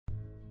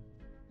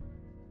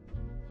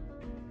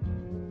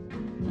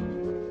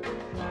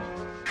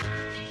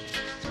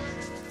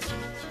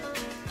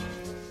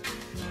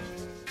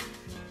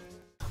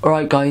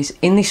Alright guys,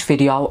 in this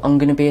video I'm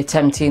going to be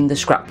attempting the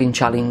scrap bin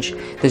challenge.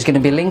 There's going to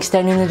be links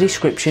down in the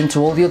description to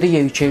all the other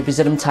YouTubers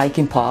that I'm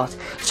taking part,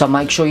 so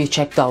make sure you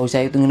check those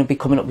out. They're going to be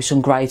coming up with some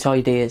great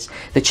ideas.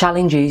 The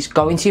challenge is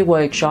go into your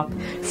workshop,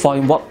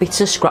 find what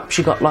bits of scraps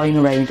you got lying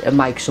around and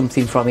make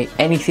something from it,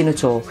 anything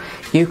at all.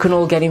 You can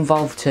all get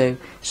involved too,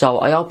 so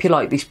I hope you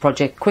like this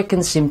project, quick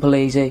and simple,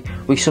 easy,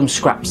 with some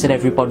scraps that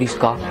everybody's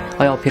got.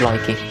 I hope you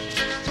like it.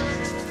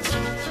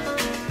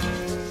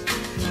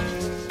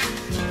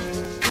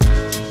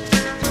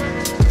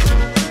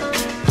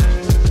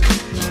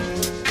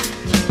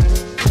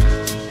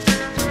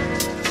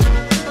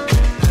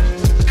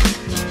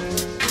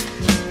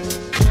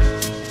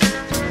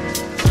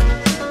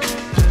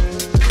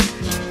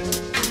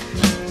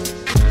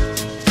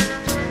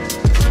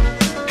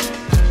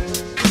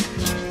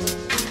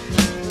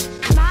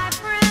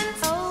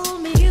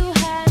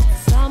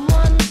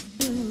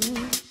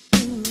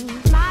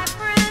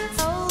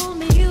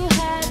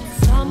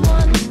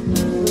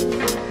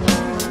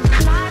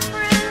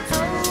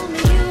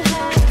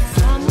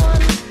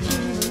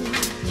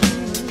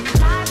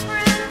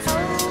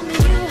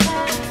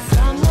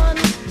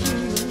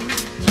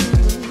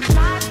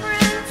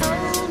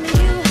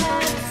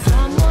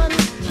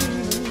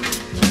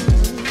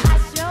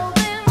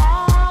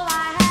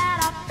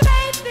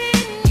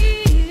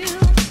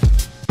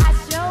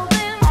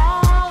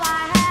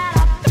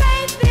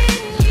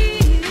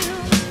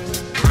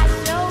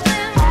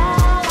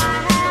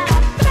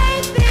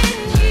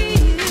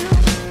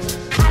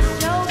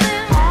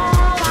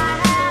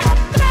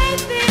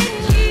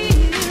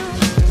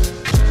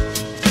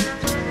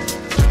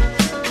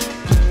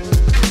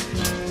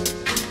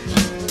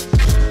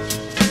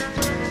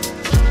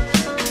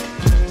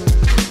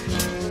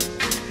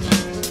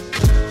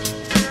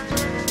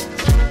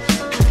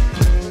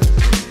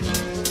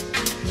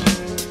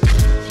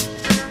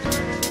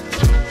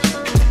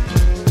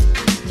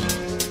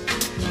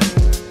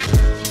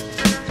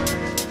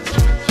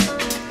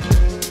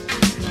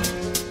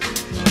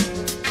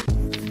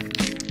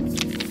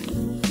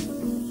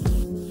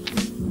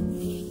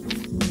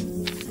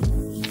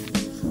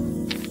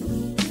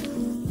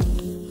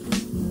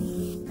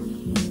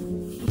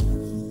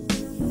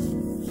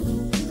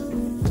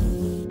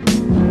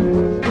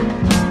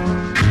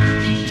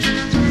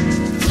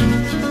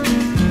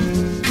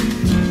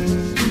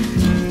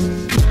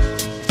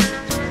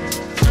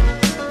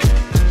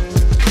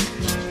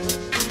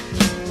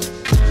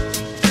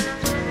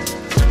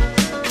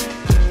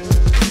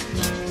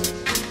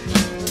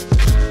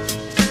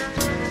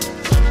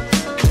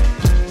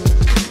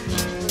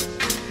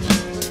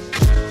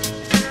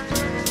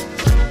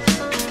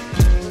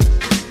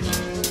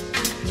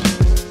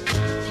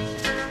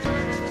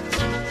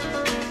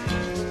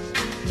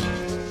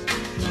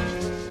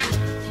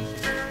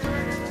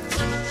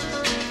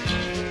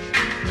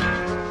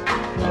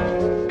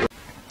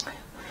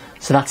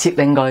 So that's it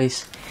then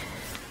guys.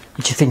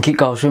 Do you think it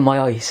goes with my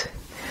eyes?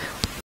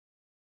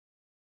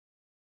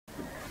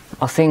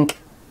 I think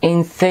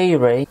in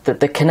theory that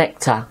the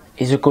connector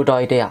is a good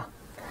idea.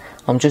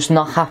 I'm just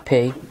not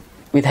happy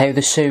with how the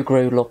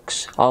Sugru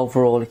looks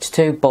overall. It's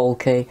too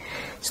bulky,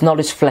 it's not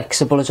as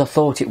flexible as I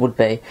thought it would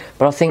be,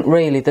 but I think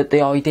really that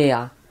the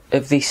idea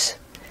of this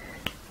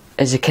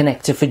as a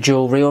connector for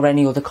jewellery or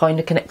any other kind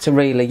of connector,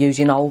 really,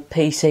 using old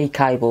PC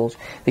cables.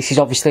 This is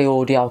obviously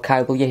audio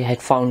cable, your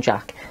headphone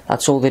jack,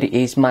 that's all that it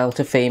is, male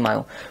to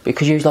female. We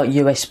could use like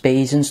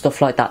USBs and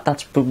stuff like that,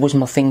 that was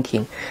my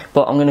thinking.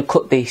 But I'm going to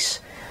cut this.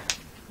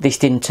 This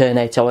didn't turn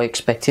out how I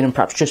expected, and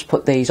perhaps just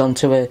put these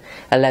onto a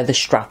leather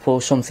strap or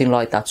something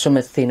like that.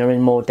 Something thinner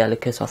and more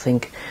delicate, I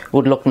think,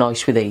 would look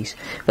nice with these.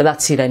 But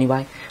that's it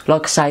anyway.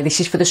 Like I say, this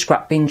is for the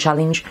scrap bin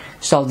challenge,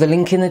 so the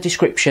link in the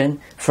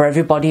description for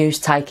everybody who's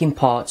taking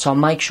part, so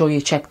make sure you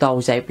check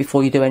those out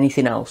before you do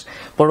anything else.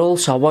 But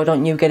also, why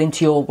don't you get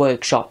into your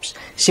workshops,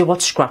 see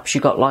what scraps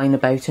you got lying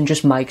about and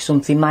just make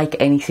something, make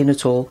anything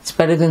at all. It's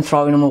better than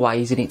throwing them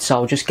away, isn't it?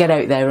 So just get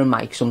out there and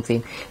make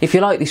something. If you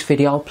like this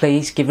video,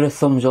 please give it a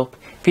thumbs up.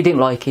 If you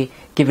didn't like it,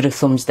 give it a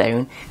thumbs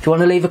down. If you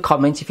want to leave a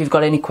comment, if you've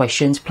got any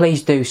questions,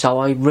 please do so.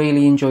 I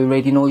really enjoy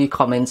reading all your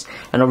comments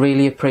and I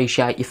really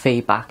appreciate your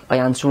feedback. I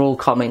answer all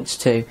comments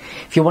too.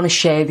 If you want to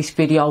share this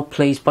video,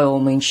 please by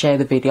all means share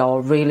the video. I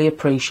really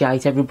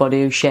appreciate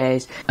everybody who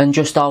shares and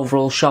just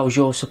overall shows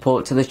your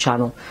support to the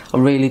channel. I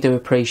really do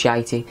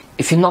appreciate it.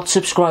 If you're not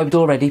subscribed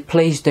already,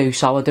 please do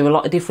so. I do a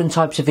lot of different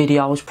types of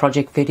videos,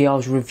 project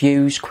videos,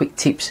 reviews, quick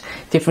tips,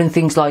 different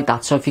things like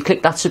that. So if you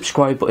click that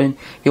subscribe button,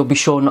 you'll be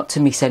sure not to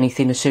miss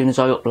anything as soon as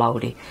I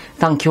upload it.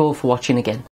 Thank you all for watching again.